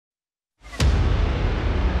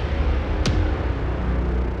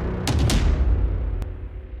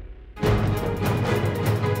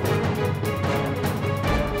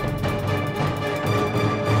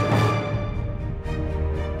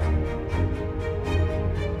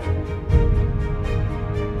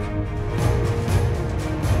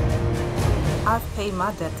I've paid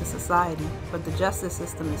my debt to society, but the justice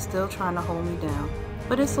system is still trying to hold me down.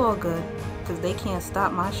 But it's all good, because they can't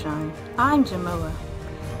stop my shine. I'm Jamila.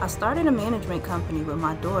 I started a management company with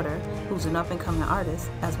my daughter, who's an up-and-coming artist,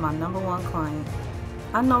 as my #1 client.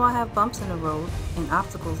 I know I have bumps in the road and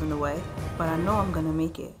obstacles in the way, but I know I'm gonna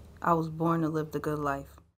make it. I was born to live the good life.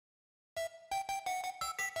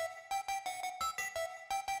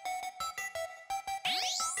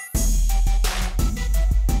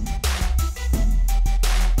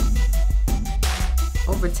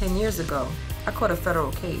 Over 10 years ago, I caught a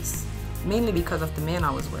federal case, mainly because of the man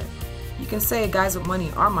I was with. You can say guys with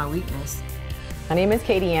money are my weakness. My name is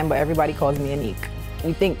Katie Ann, but everybody calls me Anique.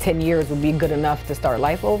 We think 10 years would be good enough to start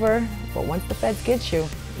life over, but once the feds get you,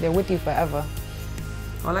 they're with you forever.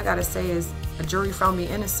 All I gotta say is, a jury found me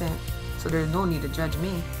innocent, so there's no need to judge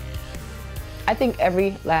me. I think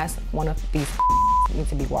every last one of these needs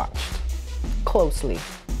to be watched closely.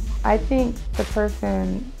 I think the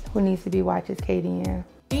person who needs to be watched is Katie Ann.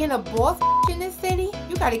 Being a boss in this city,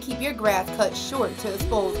 you gotta keep your grass cut short to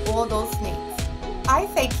expose all those snakes. I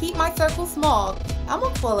say keep my circle small. I'm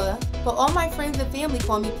Aquila, but all my friends and family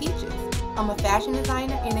call me Peaches. I'm a fashion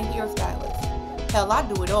designer and a hairstylist. Hell, I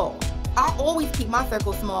do it all. I always keep my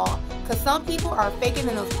circle small, cause some people are faking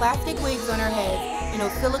in those plastic wigs on their heads and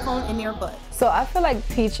those silicone in their butt. So I feel like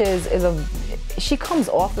Peaches she comes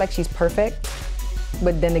off like she's perfect,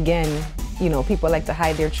 but then again, you know, people like to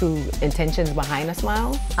hide their true intentions behind a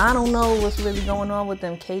smile. I don't know what's really going on with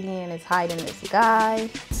them. Katie Ann is hiding this guy.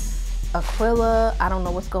 Aquila, I don't know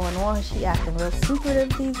what's going on. She acting real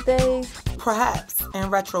secretive these days. Perhaps, in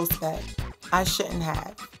retrospect, I shouldn't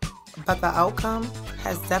have. But the outcome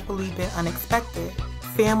has definitely been unexpected.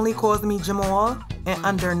 Family calls me Jamal, and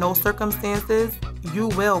under no circumstances, you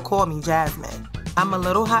will call me Jasmine. I'm a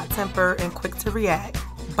little hot-tempered and quick to react,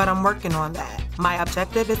 but I'm working on that. My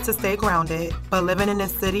objective is to stay grounded, but living in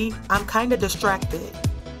this city, I'm kinda distracted.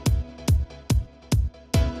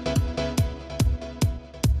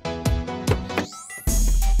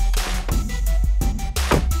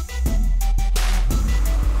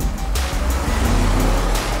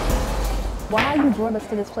 Why you brought us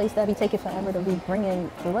to this place that be taking forever to be bringing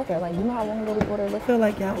the liquor? Like, you know how long ago we ordered liquor? I feel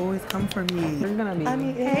like y'all always come for me. We're gonna be. I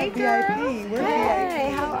mean, hey, VIP. girl.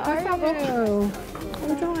 Hey, how are you? How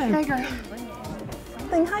you doing? Hey, girl.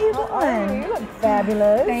 How you doing? You look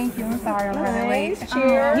fabulous. Thank you. I'm sorry I'm running late.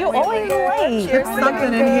 Cheers. You always late. There's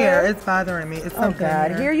something in here. It's bothering me. It's something in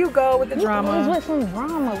here. Here you go with the drama. Who's with some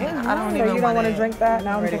drama? I don't So even you don't want to it. drink that?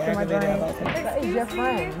 Now I'm Already drinking my aggravated drink. about That is your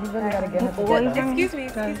friend. You really got to get her. Excuse me.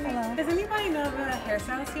 Does anybody know of a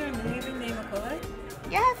hairstylist here named Aquila?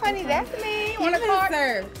 Yes, honey, that's me. Want a card?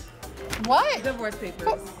 Sir. What? Divorce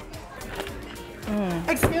papers.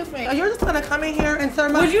 Excuse me. You're just going to come in here and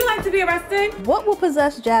serve my... Would you like to be arrested? What will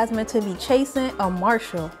possess Jasmine to be chasing a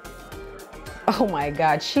marshal? Oh my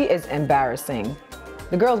God, she is embarrassing.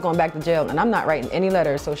 The girl's going back to jail, and I'm not writing any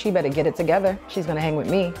letters, so she better get it together. She's gonna hang with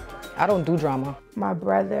me. I don't do drama. My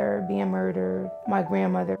brother being murdered, my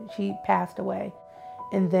grandmother, she passed away.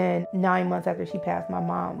 And then 9 months after she passed, my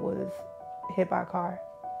mom was hit by a car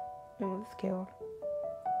and was killed.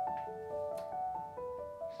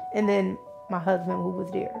 And then my husband, who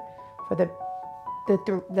was there for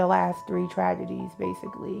the last 3 tragedies,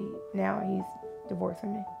 basically, now he's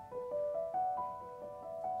divorcing me.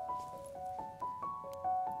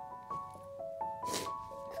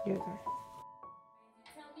 Excuse me.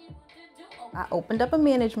 I opened up a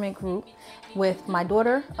management group with my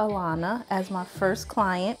daughter, Alana, as my first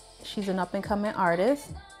client. She's an up-and-coming artist,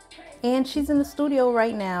 and she's in the studio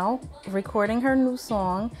right now recording her new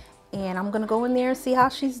song, and I'm gonna go in there and see how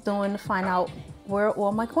she's doing to find out where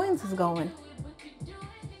all my coins is going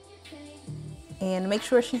and make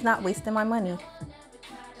sure she's not wasting my money.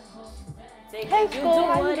 Hey, school,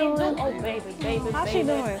 how you doing? Oh, baby. How's she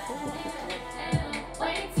doing?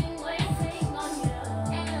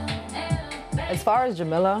 As far as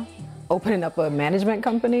Jamila opening up a management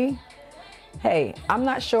company, hey, I'm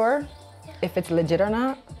not sure if it's legit or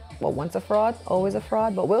not. Well, once a fraud, always a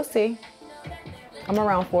fraud, but we'll see. I'm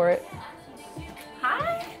around for it.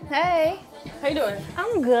 Hi. Hey. How you doing?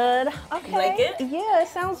 I'm good. Okay. You like it? Yeah, it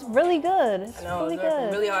sounds really good. It's I know, really I was working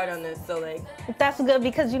good. really hard on this, so like... That's good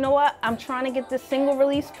because you know what? I'm trying to get this single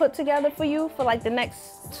release put together for you for like the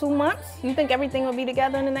next 2 months. You think everything will be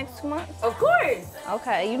together in the next 2 months? Of course!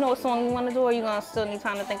 Okay, you know what song you want to do, or you gonna still need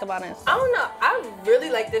time to think about it? I don't know. I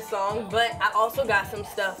really like this song, but I also got some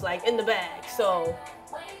stuff like in the bag, so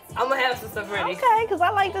I'm gonna have some stuff ready. Okay, because I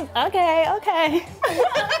like this. Okay.